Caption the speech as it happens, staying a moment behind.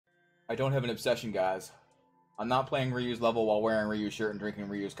I don't have an obsession, guys. I'm not playing Ryu's level while wearing Ryu's shirt and drinking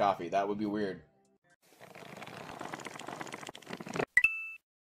Ryu's coffee. That would be weird.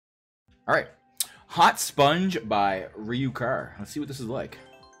 Alright. Hot Sponge by Ryukahr. Let's see what this is like.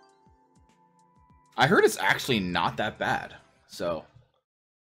 I heard it's actually not that bad. So,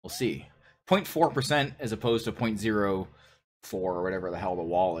 we'll see. 0.4% as opposed to 0.04 or whatever the hell the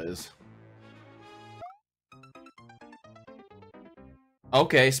wall is.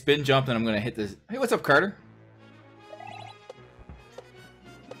 Okay, spin jump, and I'm gonna hit this. Hey, what's up, Carter?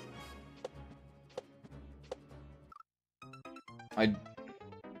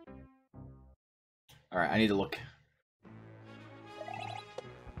 Alright, I need to look.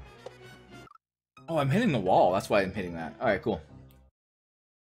 Oh, I'm hitting the wall. That's why I'm hitting that. Alright, cool.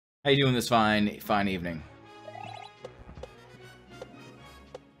 How you doing this fine evening?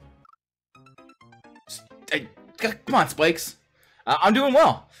 Hey, come on, Spikes. I'm doing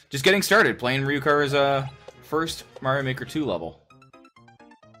well. Just getting started, playing Ryukahr's first Mario Maker 2 level.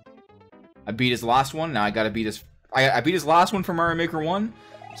 I beat his last one, now I gotta beat his... I beat his last one for Mario Maker 1,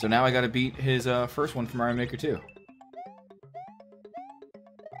 so now I gotta beat his first one for Mario Maker 2.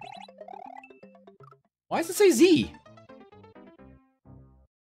 Why does it say Z?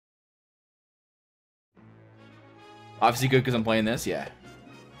 Obviously good because I'm playing this, yeah.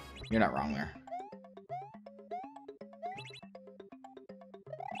 You're not wrong there.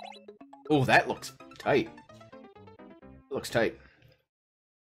 Oh, that looks tight. It looks tight.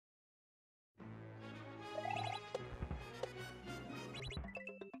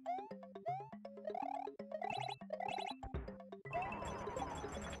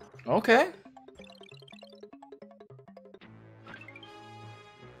 Okay.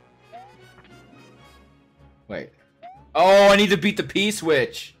 Wait. Oh, I need to beat the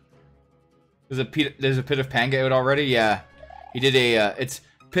P-switch. There's a Pit of Panga out already? Yeah. He did a, it's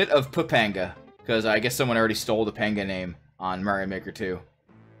Pit of Pupanga. Because I guess someone already stole the Panga name on Mario Maker 2.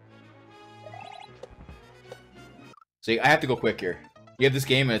 See, I have to go quick here. You have this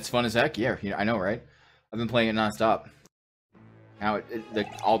game and it's fun as heck? Yeah, I know, right? I've been playing it non-stop. Now,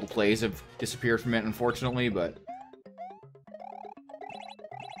 all the plays have disappeared from it, unfortunately, but...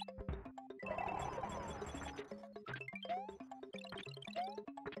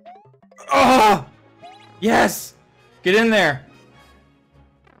 Oh! Yes! Get in there!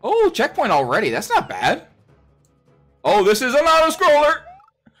 Oh, checkpoint already. That's not bad. Oh, this is an auto-scroller!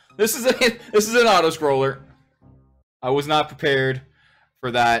 This is an auto-scroller. I was not prepared for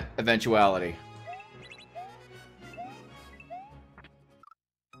that eventuality.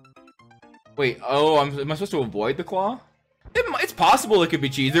 Wait, oh, am I supposed to avoid the claw? It's possible it could be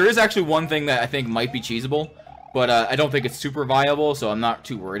cheese. There is actually one thing that I think might be cheesable, but I don't think it's super viable, so I'm not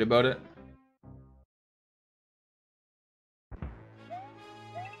too worried about it.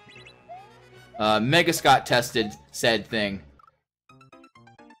 Mega Scott tested said thing,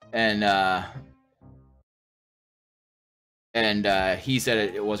 and he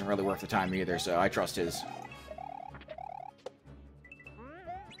said it wasn't really worth the time either, so I trust his.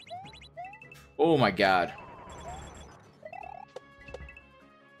 Oh my god.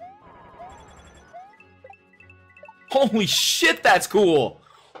 Holy shit, that's cool!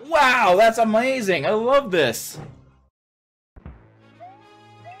 Wow, that's amazing! I love this!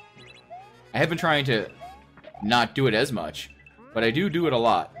 I have been trying to not do it as much, but I do it a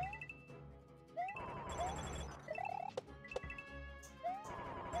lot.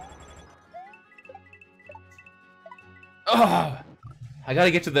 Ugh! I gotta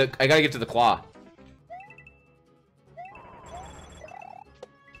get to the claw.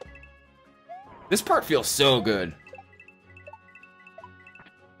 This part feels so good.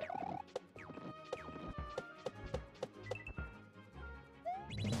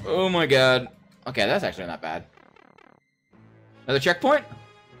 Oh my god. Okay, that's actually not bad. Another checkpoint?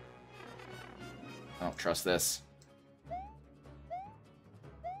 I don't trust this.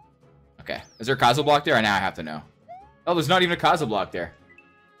 Okay. Is there a Kazo block there? Now I have to know. Oh, there's not even a Kazo block there.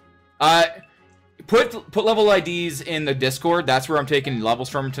 Put level IDs in the Discord. That's where I'm taking levels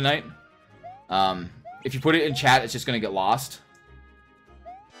from tonight. If you put it in chat, it's just gonna get lost.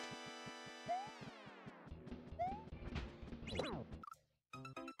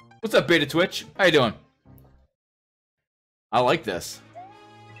 What's up, Beta Twitch? How you doing? I like this.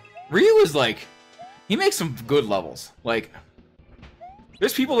 Ryu is like... He makes some good levels. Like...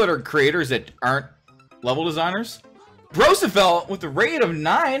 There's people that are creators that aren't level designers. Brosevelt with the rate of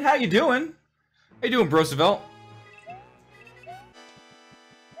 9. How you doing? How you doing, Brosevelt?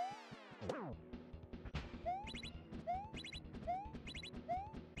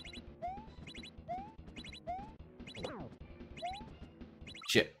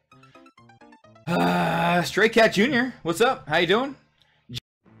 Shit. Stray Cat Jr., what's up? How you doing? It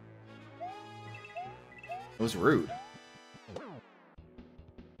was rude.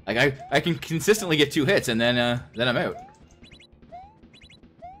 Like, I can consistently get 2 hits, and then I'm out.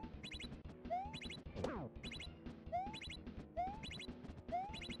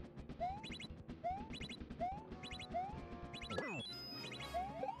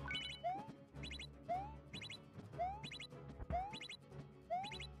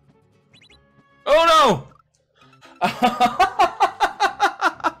 Oh no!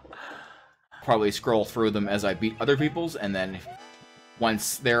 Probably scroll through them as I beat other people's, and then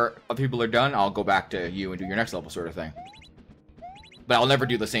once other people are done, I'll go back to you and do your next level sort of thing. But I'll never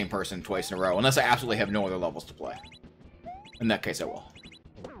do the same person twice in a row, unless I absolutely have no other levels to play. In that case, I will.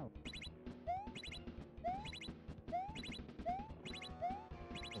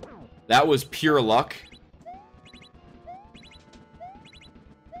 That was pure luck.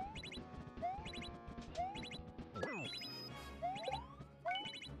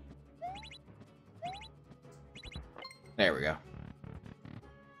 There we go.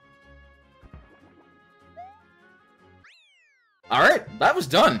 All right, that was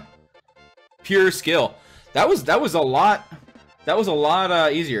done. Pure skill. That was a lot. That was a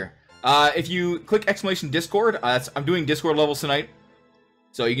lot easier. If you click exclamation Discord, I'm doing Discord levels tonight,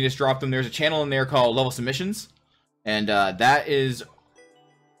 so you can just drop them. There's a channel in there called Level Submissions, and that is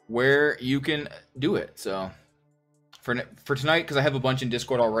where you can do it. So for tonight, because I have a bunch in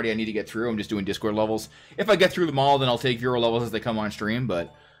Discord already, I need to get through. I'm just doing Discord levels. If I get through them all, then I'll take viewer levels as they come on stream.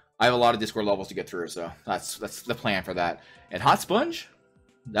 But I have a lot of Discord levels to get through, so that's the plan for that. And Hot Sponge,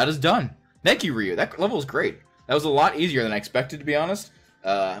 that is done. Thank you, Ryu. That level was great. That was a lot easier than I expected, to be honest.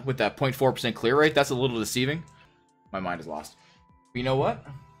 With that 0.4% clear rate, that's a little deceiving. My mind is lost. But you know what?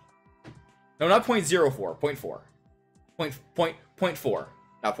 No, not 0.04. 0.4. 0.4.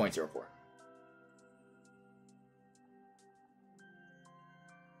 Not 0.04.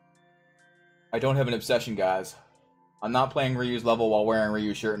 I don't have an obsession, guys. I'm not playing Ryu's level while wearing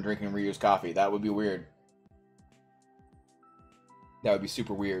Ryu's shirt and drinking Ryu's coffee. That would be weird. That would be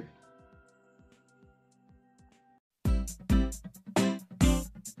super weird.